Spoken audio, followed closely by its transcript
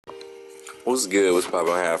What's good? What's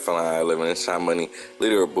poppin'? How flying? Living in Shine Money.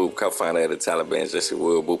 Leader of Boop. Come find out the Taliban. Jesse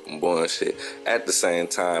Will. Boop and bullshit. At the same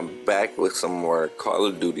time, back with some more Call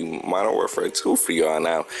of Duty Modern Warfare 2 for y'all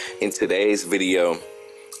now. In today's video,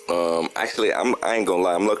 actually, I ain't gonna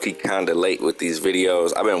lie. I'm low-key kind of late with these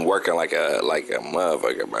videos. I've been working like a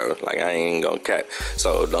motherfucker, bro. Like, I ain't gonna cap.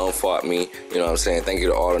 So don't fault me. You know what I'm saying? Thank you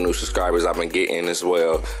to all the new subscribers I've been getting as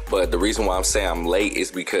well. But the reason why I'm saying I'm late is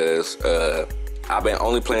because I've been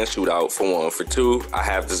only playing shootout for one. For two, I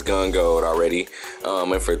have this gun gold already.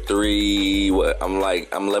 And for three, I'm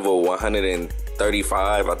level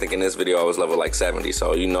 135. I think in this video I was level like 70.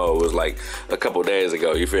 So you know it was like a couple days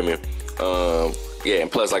ago. You feel me? Yeah,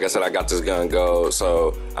 and plus, like I said, I got this gun gold.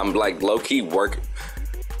 So I'm like low key working.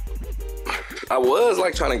 I was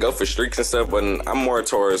like trying to go for streaks and stuff, but I'm more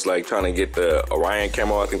towards like trying to get the Orion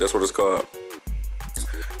camo. I think that's what it's called.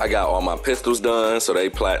 I got all my pistols done, so they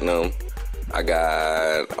platinum.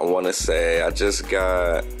 I want to say I just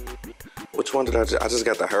got, which one did I just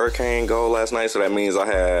got the Hurricane gold last night, so that means I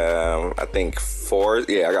have, I think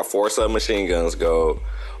I got 4 submachine guns gold,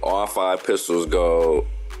 all 5 pistols gold,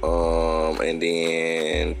 and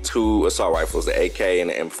then 2 assault rifles, the AK and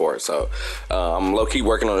the M4. So I'm low-key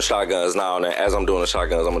working on the shotguns now, and as I'm doing the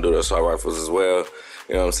shotguns, I'm gonna do the assault rifles as well.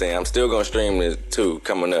 You know what I'm saying? I'm still gonna stream this too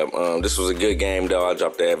coming up. This was a good game though. I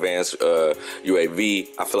dropped the advanced UAV.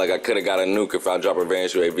 I feel like I could have got a nuke if I drop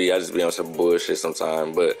advanced UAV. I just be on some bullshit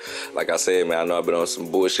sometime. But like I said, man, I know I've been on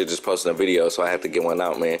some bullshit just posting a video, so I have to get one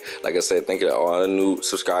out, man. Like I said, thank you to all the new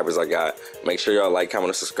subscribers I got. Make sure y'all like, comment,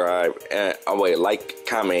 and subscribe. And like,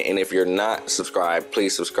 comment, and if you're not subscribed,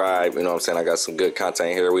 please subscribe. You know what I'm saying? I got some good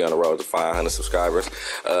content here. We on the road to 500 subscribers.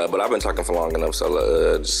 But I've been talking for long enough,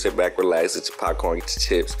 so just sit back, relax, get your popcorn, get your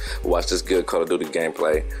chips, watch this good Call of Duty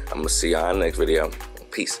gameplay. I'm gonna see y'all in the next video.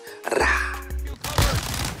 Peace.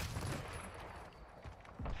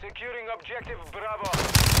 Securing objective Bravo.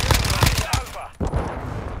 Alpha.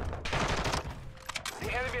 The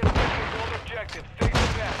enemy is taking all objectives. Take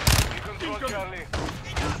them back. You control Charlie.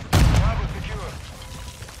 Bravo secure.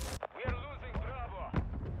 We are losing Bravo.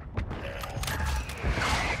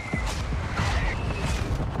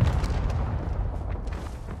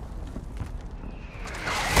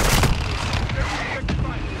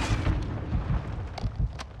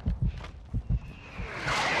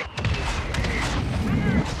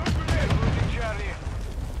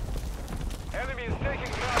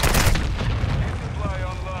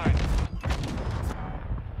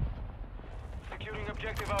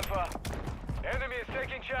 Alpha. Enemy is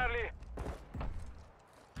taking Charlie.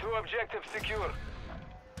 2 objectives secure.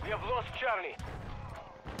 We have lost Charlie.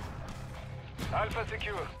 Alpha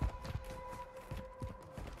secure.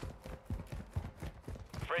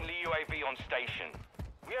 Friendly UAV on station.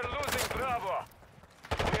 We are losing Bravo.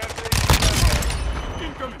 We are taking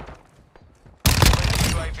incoming. Friendly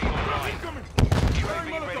UAV online. Incoming. UAV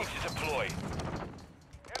ready to deploy.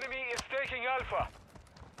 Enemy is taking Alpha.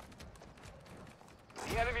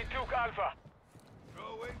 The enemy took Alpha. Go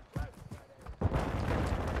away.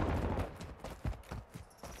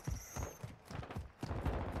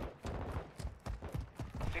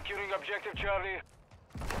 Securing objective Charlie.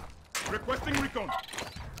 Requesting recon.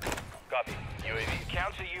 Copy. UAV.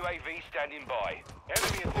 Counter UAV standing by.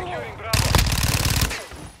 Enemy is securing Bravo.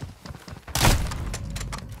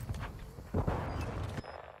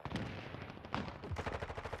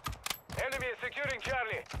 Enemy is securing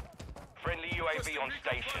Charlie. Friendly UAV on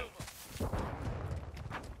station.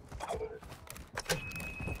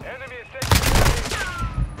 Enemy is taking Charlie.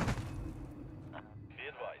 Be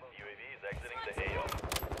advised, UAV is exiting the AO.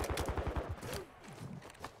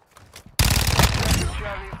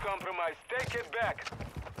 Charlie is compromised. Take it back.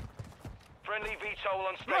 Friendly VTOL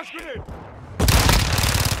on station.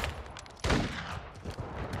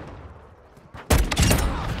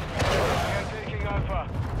 We are taking Alpha.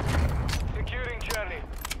 Securing Charlie.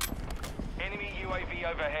 Enemy UAV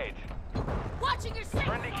overhead. Watching your signal.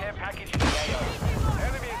 Friendly care package in the AO.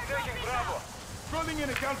 Enemy is taking Bravo. Running in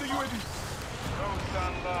a counter UAV. Roads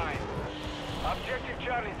online. Objective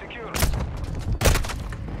Charlie secure.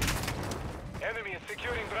 Enemy is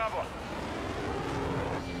securing Bravo.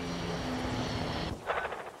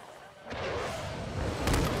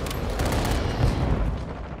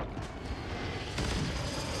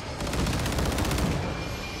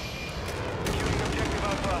 Securing objective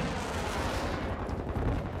Alpha.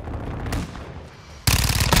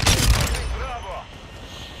 Bravo.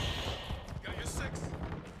 Got your 6.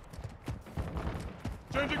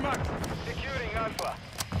 Changing mag. Securing Alpha.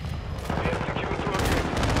 We have secured 2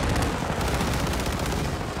 objectives.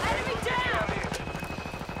 Enemy down!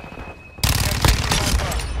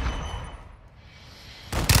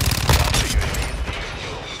 Charlie.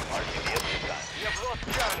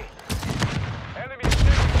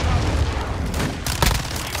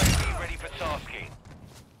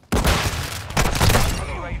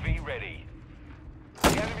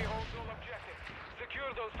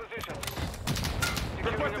 secure those positions.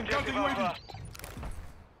 Requesting counter UAV.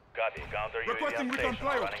 Copy. Counter UAV Requesting on recon station.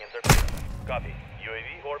 flyover. Running interference. Copy.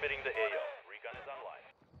 UAV orbiting the AO. Recon is online.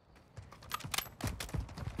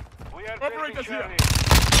 We are Operators taking here. Charlie.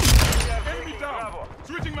 We are Enemy taking down. Bravo.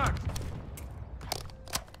 Switching max.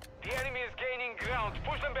 The enemy is gaining ground.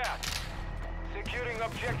 Push them back. Securing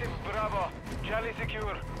objective Bravo. Charlie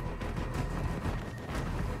secure.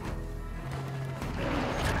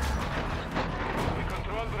 We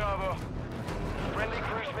control Bravo. Friendly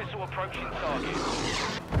cruise missile approaching target.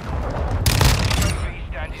 UAV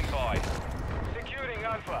standing by. Securing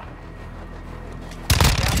Alpha.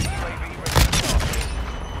 Down UAV ready to target.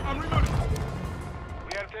 I'm reloading.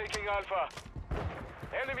 We are taking Alpha.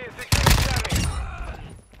 Enemy is securing Charlie.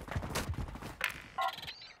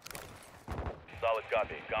 Solid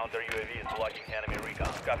copy. Counter UAV is blocking enemy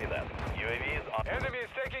recon. Copy that. UAV is on. Enemy is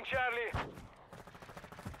taking Charlie.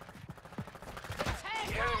 Hey,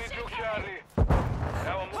 The enemy girls, took incoming! Charlie.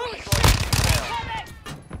 Our movement is down. Incoming!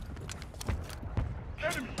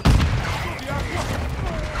 Enemy. Shoot the aqua.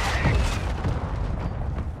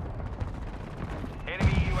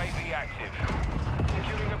 Enemy UAV active.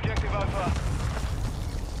 Securing objective Alpha.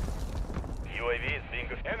 UAV is being.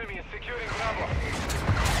 Enemy is securing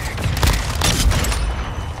Bravo.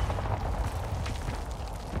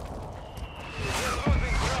 We're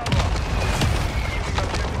losing Bravo. Securing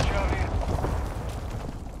objective Charlie.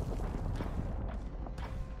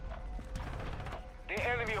 The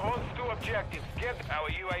enemy holds two objectives. Get our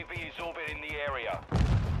UAV is orbiting the area.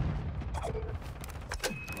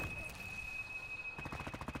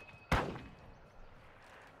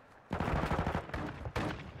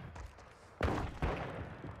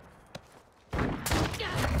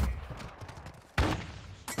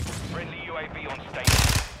 Friendly UAV on station.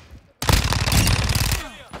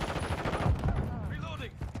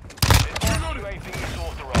 Reloading. Advanced UAV is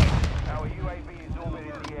authorized. Our UAV is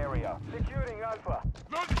orbiting the area. Securing Alpha.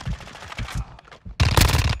 Loading.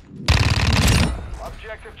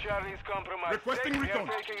 Objective Charlie is compromised. Requesting We are recon.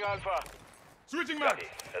 taking Alpha. Switching max. Copy.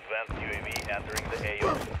 Advanced UAV entering the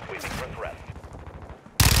AO. Sweeping for threat.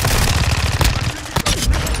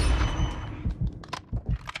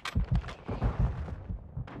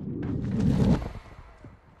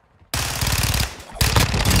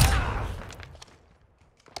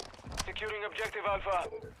 Securing objective Alpha.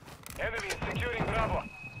 Enemy is securing Bravo.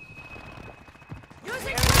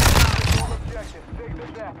 Using All objectives, take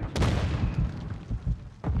them back.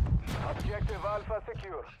 Objective Alpha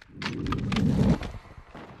secure.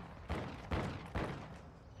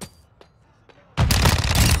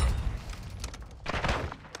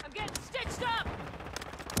 I'm getting stitched up!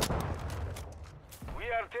 We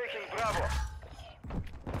are taking Bravo.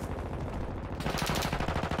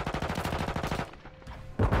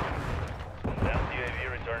 Advanced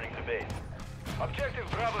UAV returning to base. Objective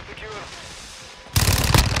Bravo secure.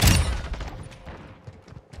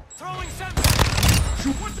 Throwing something!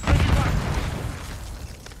 Shoot. What the back.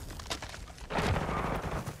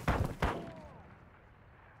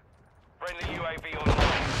 Friendly UAV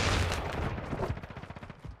online.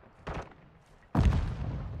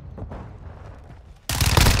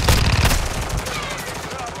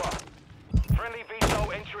 Bravo. Friendly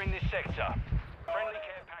VTOL entering this sector. Friendly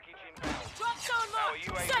care package inbound. Drop zone Our mark!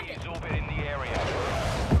 UAV Send it! is orbiting the area.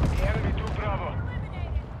 The enemy took Bravo.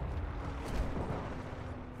 Eliminated!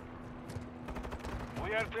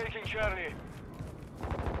 We are taking Charlie.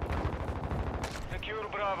 Secure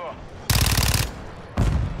Bravo.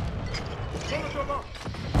 Molotov out.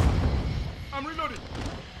 I'm reloading.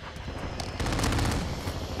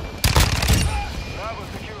 Bravo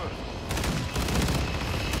secure.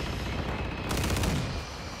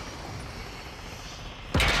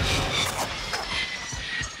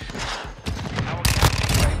 Our counter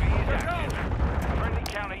UAV is active. Friendly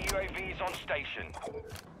counter UAV is on station.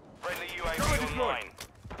 Friendly UAV Cover deployed. online.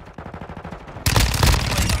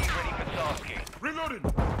 UAV ready for tasking. Reloading.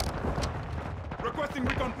 Requesting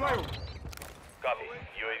recon flyover. Copy.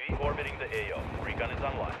 UAV orbiting the AO. Recon is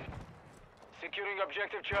online. Securing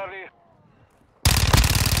objective Charlie.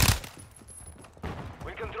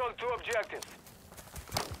 We control two objectives.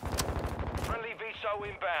 Friendly VSO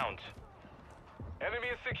inbound. Enemy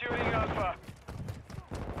is securing Alpha.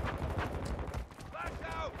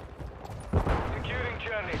 Securing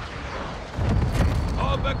Charlie.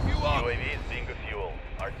 I'll back you up. UAV is being fueled.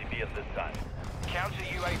 RTB at this time. Counter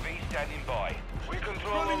UAV standing by. We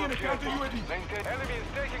control Calling all in a counter objectives. UAV. Maintain. Enemy is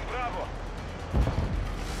taking Bravo.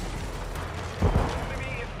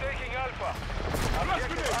 Enemy is taking Alpha.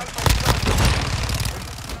 Objective grenade. Alpha is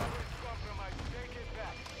compromised. Take it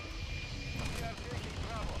back. We are taking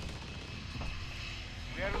Bravo.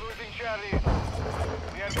 Charlie.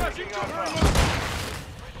 We are taking Alpha.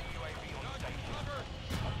 UAV on station.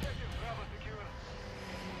 Objective Bravo secure.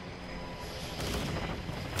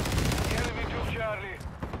 The enemy took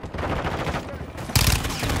Charlie.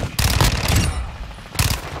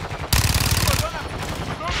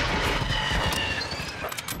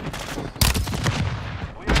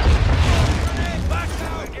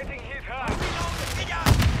 We're getting hit hard.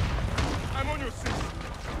 I'm on your six.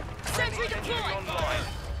 Sentry Enemy deployed! online.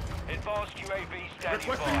 Advanced UAV standing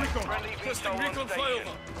Requesting by. recon. Friendly Testing VTOL on recon station.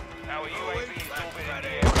 flyover. Our UAV is orbiting the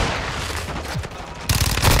area.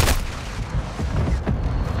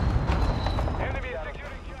 Enemy is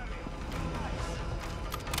securing Charlie.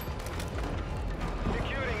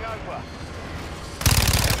 Securing Alpha.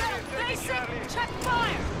 Enemy is taking Basic! Charlie. Check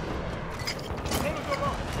fire!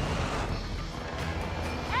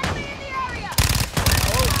 Enemy in the area!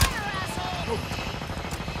 Fire, asshole!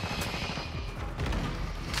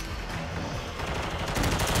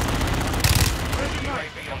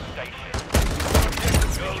 UAV on station.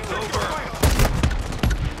 Objective over.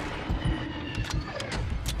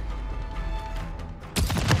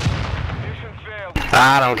 Mission failed.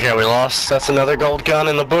 I don't care, we lost. That's another gold gun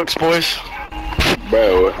in the books, boys.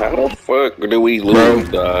 Bro, how the fuck do we lose,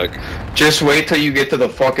 dog? Just wait till you get to the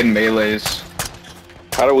fucking melees.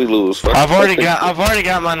 How do we lose? Fuck, I've already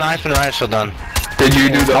got my knife and rifle done. Did you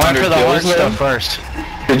do the I went 100 for the hard kills stuff then? first.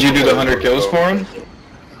 Did you do the 100 kills for him?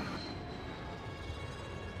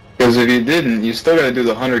 Because if you didn't, you still gotta do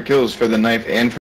the 100 kills for the knife and for